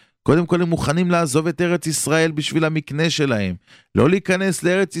לכסף, קודם כל הם מוכנים לעזוב את ארץ ישראל בשביל המקנה שלהם, לא להיכנס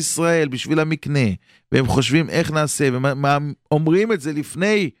לארץ ישראל בשביל המקנה, והם חושבים איך נעשה, ואומרים את זה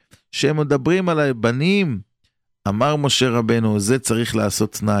לפני שהם מדברים על הבנים. אמר משה רבנו, זה צריך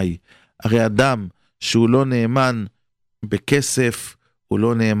לעשות תנאי. הרי אדם שהוא לא נאמן בכסף, הוא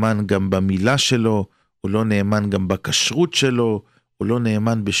לא נאמן גם במילה שלו, הוא לא נאמן גם בכשרות שלו, הוא לא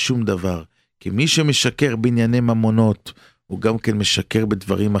נאמן בשום דבר. כי מי שמשקר בענייני ממונות, הוא גם כן משקר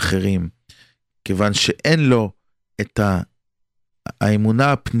בדברים אחרים. כיוון שאין לו את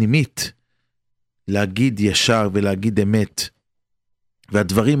האמונה הפנימית להגיד ישר ולהגיד אמת.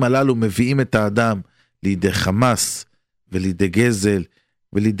 והדברים הללו מביאים את האדם לידי חמאס ולידי גזל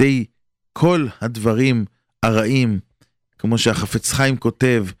ולידי כל הדברים הרעים, כמו שהחפץ חיים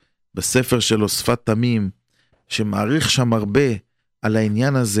כותב בספר שלו שפת תמים, שמעריך שם הרבה על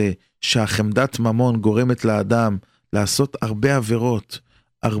העניין הזה שהחמדת ממון גורמת לאדם לעשות הרבה עבירות,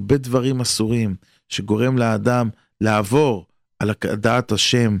 הרבה דברים אסורים, שגורם לאדם לעבור על דעת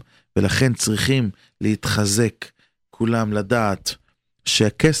השם, ולכן צריכים להתחזק כולם לדעת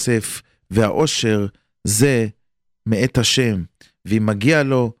שהכסף והעושר זה מאת השם, ואם מגיע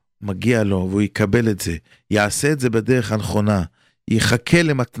לו, מגיע לו, והוא יקבל את זה, יעשה את זה בדרך הנכונה, יחכה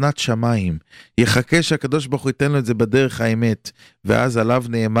למתנת שמיים, יחכה שהקדוש ברוך הוא ייתן לו את זה בדרך האמת, ואז עליו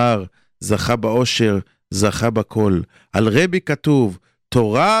נאמר, זכה בעושר, זכה בכל. על רבי כתוב,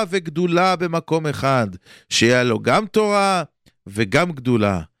 תורה וגדולה במקום אחד, שיהיה לו גם תורה וגם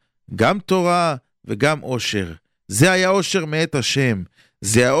גדולה, גם תורה וגם עושר. זה היה עושר מאת השם,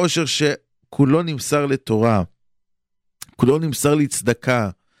 זה העושר שכולו נמסר לתורה, כולו נמסר לצדקה,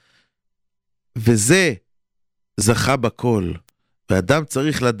 וזה זכה בכל. ואדם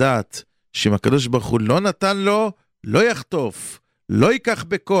צריך לדעת שאם הקדוש ברוך הוא לא נתן לו, לא יחטוף, לא ייקח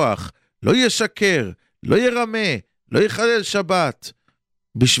בכוח, לא ישקר, לא ירמה, לא יחלל שבת.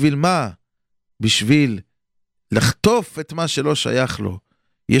 בשביל מה? בשביל לחטוף את מה שלא שייך לו.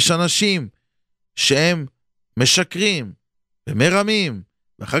 יש אנשים שהם משקרים ומרמים,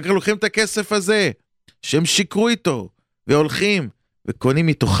 ואחר כך לוקחים את הכסף הזה, שהם שיקרו איתו, והולכים וקונים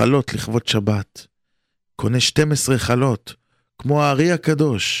איתו חלות לכבוד שבת. קונה 12 חלות, כמו הארי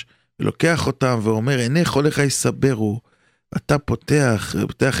הקדוש, ולוקח אותם ואומר, עיני חולך יסברו, אתה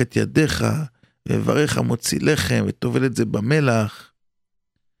פותח את ידיך, וברך מוציא לחם, וטובל את זה במלח.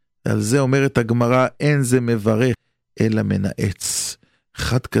 ועל זה אומרת הגמרא, אין זה מברך, אלא מנאץ.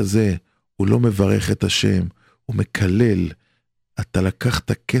 אחד כזה, הוא לא מברך את השם, הוא מקלל. אתה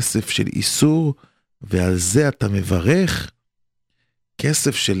לקחת כסף של איסור, ועל זה אתה מברך,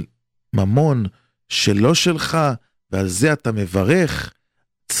 כסף של ממון שלא שלך, ועל זה אתה מברך.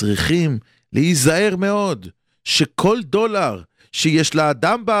 צריכים להיזהר מאוד, שכל דולר שיש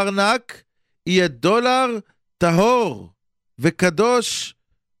לאדם בארנק, יהיה דולר טהור וקדוש,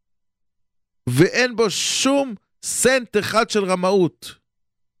 ואין בו שום סנט אחד של רמאות.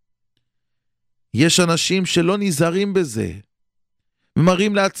 יש אנשים שלא נזהרים בזה,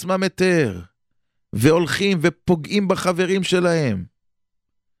 ומראים לעצמם היתר, והולכים ופוגעים בחברים שלהם,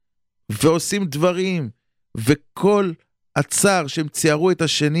 ועושים דברים, וכל הצער שהם ציירו את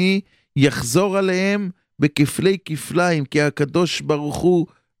השני, יחזור עליהם בכפלי כפליים, כי הקדוש ברוך הוא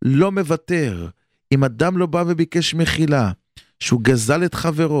לא מוותר. אם אדם לא בא וביקש מחילה, שהוא גזל את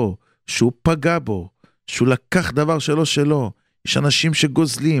חברו, שהוא פגע בו, שהוא לקח דבר שלו, יש אנשים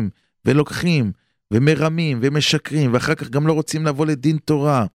שגוזלים ולוקחים ומרמים ומשקרים, ואחר כך גם לא רוצים לבוא לדין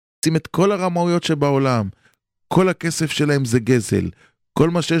תורה, רוצים את כל הרמאויות שבעולם, כל הכסף שלהם זה גזל, כל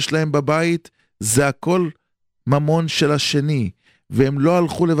מה שיש להם בבית זה הכל ממון של השני, והם לא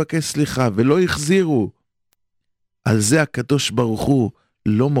הלכו לבקש סליחה ולא החזירו. על זה הקדוש ברוך הוא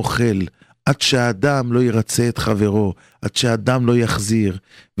לא מוחל, עד שהאדם לא ירצה את חברו, עד שהאדם לא יחזיר,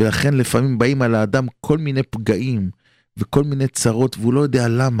 ולכן לפעמים באים על האדם כל מיני פגעים, וכל מיני צרות, והוא לא יודע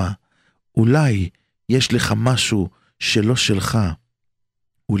למה. אולי יש לך משהו שלא שלך,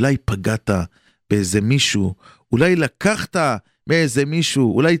 אולי פגעת באיזה מישהו, אולי לקחת מאיזה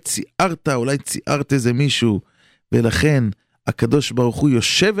מישהו, אולי ציירת איזה מישהו, ולכן הקדוש ברוך הוא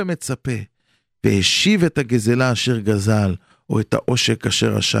יושב ומצפה, והשיב את הגזלה אשר גזל, או את העושק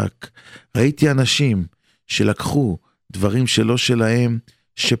אשר עשק. ראיתי אנשים שלקחו דברים שלא שלהם,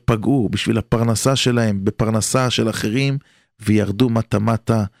 שפגעו בשביל הפרנסה שלהם, בפרנסה של אחרים, וירדו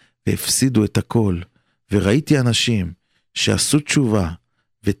מטה והפסידו את הכל. וראיתי אנשים שעשו תשובה,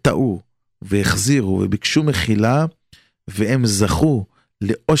 וטעו, והחזירו, וביקשו מחילה, והם זכו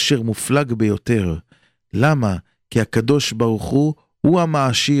לאושר מופלג ביותר. למה? כי הקדוש ברוך הוא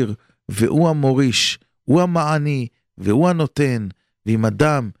המעשיר, והוא המוריש, הוא המעני, והוא הנותן. ואם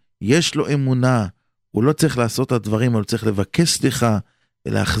אדם יש לו אמונה, הוא לא צריך לעשות את הדברים, הוא צריך לבקש סליחה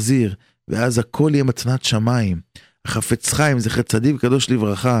ולהחזיר, ואז הכל יהיה מתנת שמיים. החפץ חיים, זכר צדיק וקדוש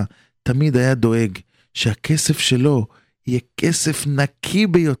לברכה, תמיד היה דואג שהכסף שלו יהיה כסף נקי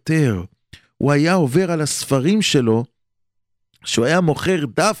ביותר. הוא היה עובר על הספרים שלו, שהוא היה מוכר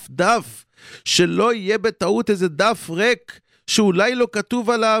דף, שלא יהיה בטעות איזה דף ריק, שאולי לא כתוב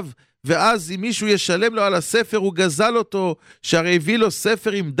עליו, ואז אם מישהו ישלם לו על הספר, הוא גזל אותו, שהרי הביא לו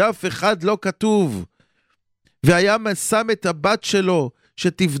ספר עם דף אחד לא כתוב. והיה שם את הבת שלו,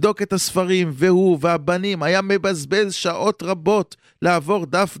 שתבדוק את הספרים, והוא והבנים, היה מבזבז שעות רבות, לעבור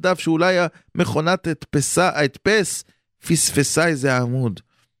דף, שאולי המכונת ההדפס, פספסה איזה עמוד.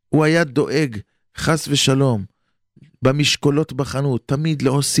 הוא היה דואג, חס ושלום, במשקולות בחנות, תמיד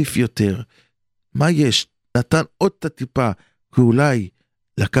להוסיף יותר. מה יש? נתן עוד את הטיפה, כי אולי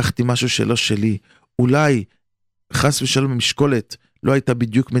לקחתי משהו שלא שלי, אולי חס ושלום משקולת, לא הייתה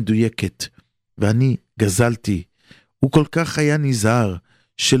בדיוק מדויקת, ואני גזלתי. הוא כל כך היה נזהר,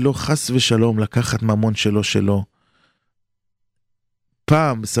 שלא חס ושלום לקחת ממון שלו.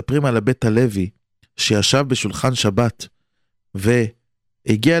 פעם מספרים על הבית הלוי, שישב בשולחן שבת,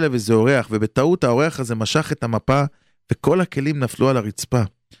 והגיע אליו איזה אורח, ובטעות האורח הזה משך את המפה, וכל הכלים נפלו על הרצפה.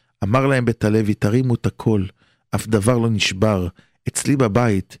 אמר להם בית הלוי, תרימו את הכל, אף דבר לא נשבר. אצלי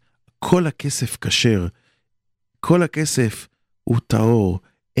בבית, כל הכסף כשר, כל הכסף הוא טהור,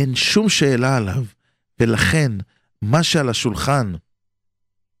 אין שום שאלה עליו, ולכן מה שעל השולחן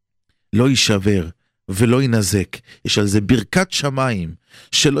לא יישבר ולא ינזק, יש על זה ברכת שמיים,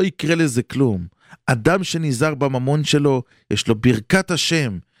 שלא יקרה לזה כלום. אדם שנזהר בממון שלו, יש לו ברכת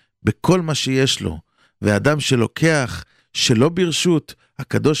השם בכל מה שיש לו, ואדם שלוקח שלא ברשות,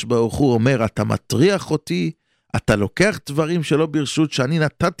 הקדוש ברוך הוא אומר, אתה מטריח אותי, אתה לוקח דברים שלא ברשות שאני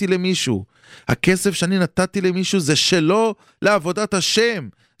נתתי למישהו, הכסף שאני נתתי למישהו זה שלו לעבודת השם,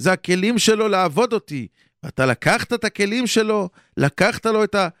 זה הכלים שלו לעבוד אותי, אתה לקחת את הכלים שלו, לקחת לו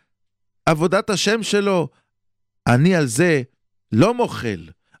את עבודת השם שלו, אני על זה לא מוכל,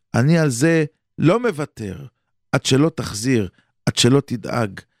 אני על זה לא מוותר, עד שלא תחזיר, עד שלא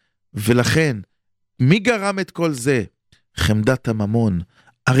תדאג, ולכן, מי גרם את כל זה? חמדת הממון,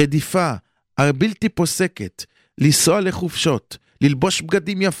 הרדיפה, הבלתי פוסקת, לנסוע לחופשות, ללבוש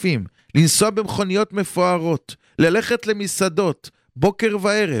בגדים יפים, לנסוע במכוניות מפוארות, ללכת למסעדות, בוקר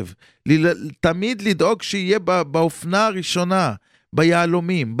וערב, תמיד לדאוג שיהיה באופנה הראשונה,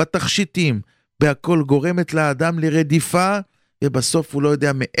 ביעלומים, בתכשיטים, בהכל גורמת לאדם לרדיפה, ובסוף הוא לא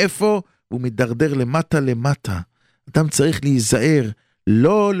יודע מאיפה, הוא מדרדר למטה. אדם צריך להיזהר,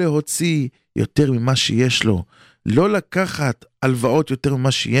 לא להוציא יותר ממה שיש לו, לא לקחת הלוואות יותר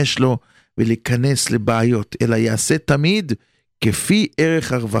ממה שיש לו, ולהיכנס לבעיות, אלא יעשה תמיד כפי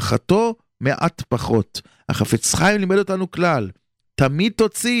ערך הרווחתו מעט פחות. החפץ חיים לימד אותנו כלל, תמיד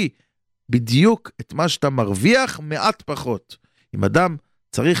תוציא בדיוק את מה שאתה מרוויח מעט פחות. אם אדם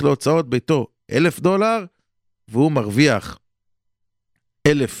צריך להוצאות ביתו $1,000, והוא מרוויח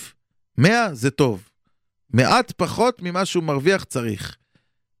 1,100, זה טוב. מעט פחות ממה שהוא מרוויח צריך.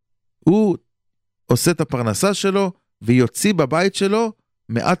 הוא עושה את הפרנסה שלו, ויוציא בבית שלו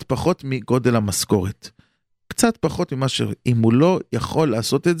מעט פחות מגודל המשכורת. קצת פחות ממה אם הוא לא יכול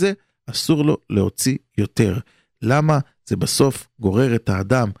לעשות את זה, אסור לו להוציא יותר. למה? זה בסוף גורר את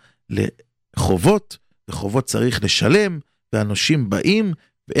האדם לחובות, וחובות צריך לשלם, ואנושים באים,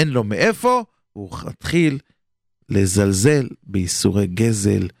 ואין לו מאיפה, הוא מתחיל לזלזל ביסורי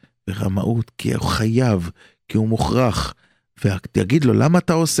גזל ורמאות, כי הוא חייב, כי הוא מוכרח, ויגיד לו, למה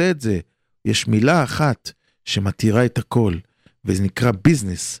אתה עושה את זה? יש מילה אחת שמתירה את הכל, וזה נקרא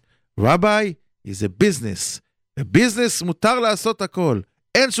ביזנס. רבי, זה ביזנס. בביזנס מותר לעשות הכל.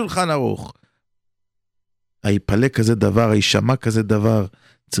 אין שולחן ערוך. היפלה כזה דבר, הישמע כזה דבר,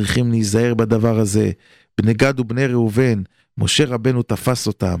 צריכים להיזהר בדבר הזה. בני גד ובני ראובן, משה רבנו תפס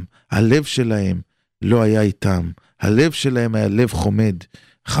אותם, הלב שלהם לא היה איתם, הלב שלהם היה לב חומד,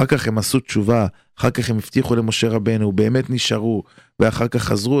 אחר כך הם עשו תשובה, אחר כך הם הבטיחו למשה רבנו, באמת נשארו, ואחר כך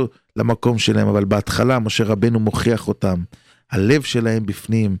חזרו למקום שלהם, אבל בהתחלה משה רבנו מוכיח אותם, הלב שלהם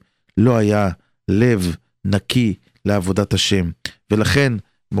בפנים לא היה לב נקי לעבודת השם, ולכן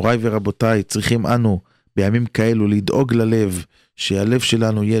מוריי ורבותיי צריכים אנו בימים כאלו לדאוג ללב, שהלב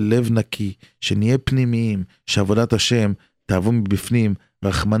שלנו יהיה לב נקי, שנהיה פנימיים, שעבודת השם תעבור מבפנים,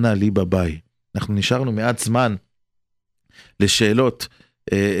 רחמנא ליבא ביי. אנחנו נשארנו מעט זמן לשאלות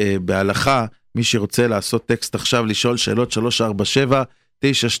בהלכה, מי שרוצה לעשות טקסט עכשיו, לשאול שאלות 347-927-8398,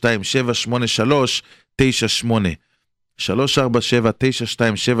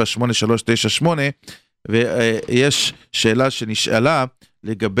 347-927-8398, ויש שאלה שנשאלה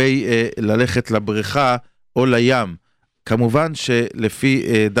לגבי ללכת לבריכה או לים. כמובן שלפי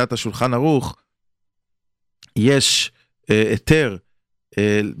דת השולחן ערוך, יש היתר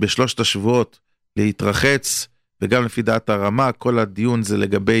בשלושת השבועות להתרחץ, וגם לפי דעת הרמה, כל הדיון זה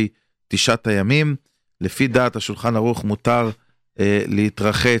לגבי 9 הימים, לפי דעת השולחן ערוך מותר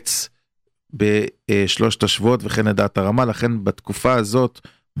להתרחץ בשלושת השבועות, וכן לדעת הרמה, לכן בתקופה הזאת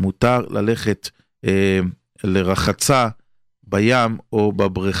מותר ללכת לרחצה בים או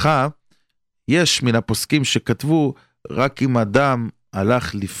בבריכה. יש מן הפוסקים שכתבו, רק אם אדם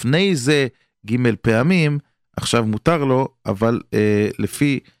הלך לפני זה ג' פעמים, עכשיו מותר לו, אבל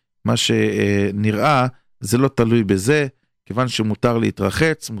לפי מה שנראה, זה לא תלוי בזה, כיוון שמותר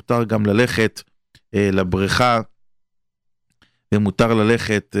להתרחץ, מותר גם ללכת לבריכה, ומותר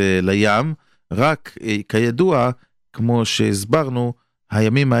ללכת לים, רק כידוע, כמו שהסברנו,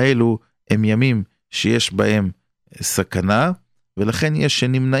 הימים האלו הם ימים שיש בהם סכנה, ולכן יש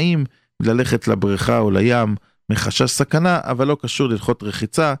שנמנעים ללכת לבריכה או לים מחשש סכנה, אבל לא קשור להלכות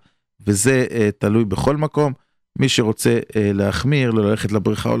רחיצה, וזה תלוי בכל מקום. מי שרוצה להחמיר, לא ללכת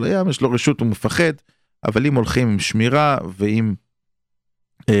לבריכה או לים, יש לו רשות ומפחד, אבל אם הולכים עם שמירה, ואם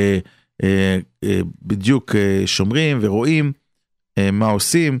בדיוק שומרים ורואים מה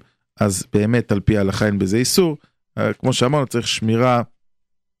עושים, אז באמת על פי ההלכה אין בזה איסור. כמו שאמרנו, צריך שמירה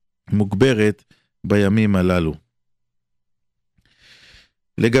מוגברת בימים הללו.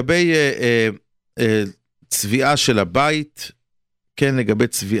 לגבי צביעה של הבית, כן, לגבי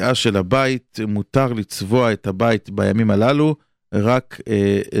צביעה של הבית, מותר לצבוע את הבית בימים הללו, רק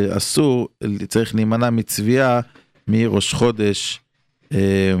אסור, צריך להימנע מצביעה מראש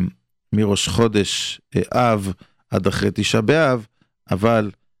חודש אב עד אחרי תשעה באב,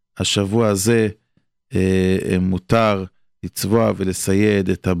 אבל השבוע הזה מותר לצבוע ולסייד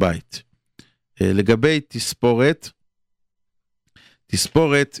את הבית. לגבי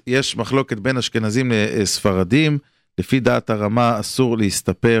תספורת, יש מחלוקת בין אשכנזים לספרדים, לפי דעת הרמה אסור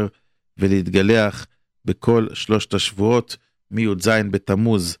להסתפר ולהתגלח בכל 3 השבועות, מי"ז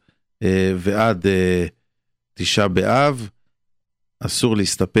בתמוז ועד תשעה באב, אסור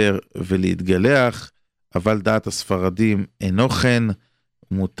להסתפר ולהתגלח, אבל דעת הספרדים אינו כן,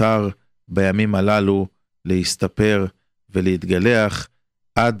 מותר בימים הללו להסתפר ולהתגלח,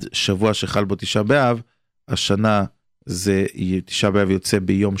 עד שבוע שחל בו תשעה באב, השנה זה תשעה באב יוצא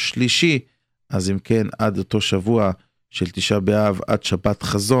ביום שלישי, אז אם כן עד אותו שבוע של תשעה באב עד שבת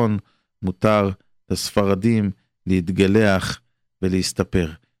חזון, מותר לספרדים להתגלח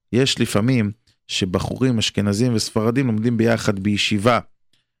ולהסתפר. יש לפעמים שבחורים אשכנזים וספרדים לומדים ביחד בישיבה,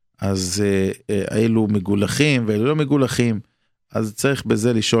 אז אלו מגולחים ואלו לא מגולחים, אז צריך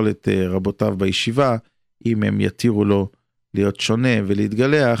בזה לשאול את רבותיו בישיבה, אם הם יתירו לו להיות שונה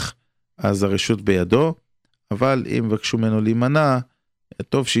ולהתגלח, אז הרשות בידו, אבל אם מבקשו ממנו להימנע,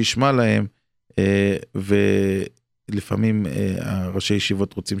 טוב שישמע להם, ולפעמים ראשי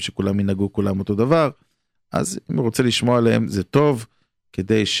ישיבות רוצים שכולם ינהגו כולם אותו דבר, אז אם הוא רוצה לשמוע עליהם זה טוב,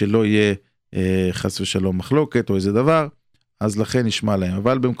 כדי שלא יהיה חס ושלום מחלוקת או איזה דבר, אז לכן נשמע להם.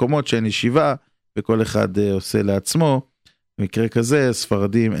 אבל במקומות שאין ישיבה, וכל אחד עושה לעצמו, במקרה כזה,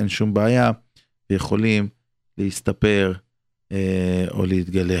 ספרדים אין שום בעיה, ויכולים להסתפר או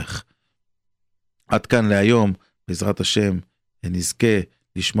להתגלח. עד כאן להיום, בעזרת השם, נזכה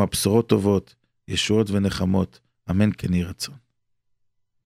לשמוע בשורות טובות, ישועות ונחמות, אמן כן יהי רצון.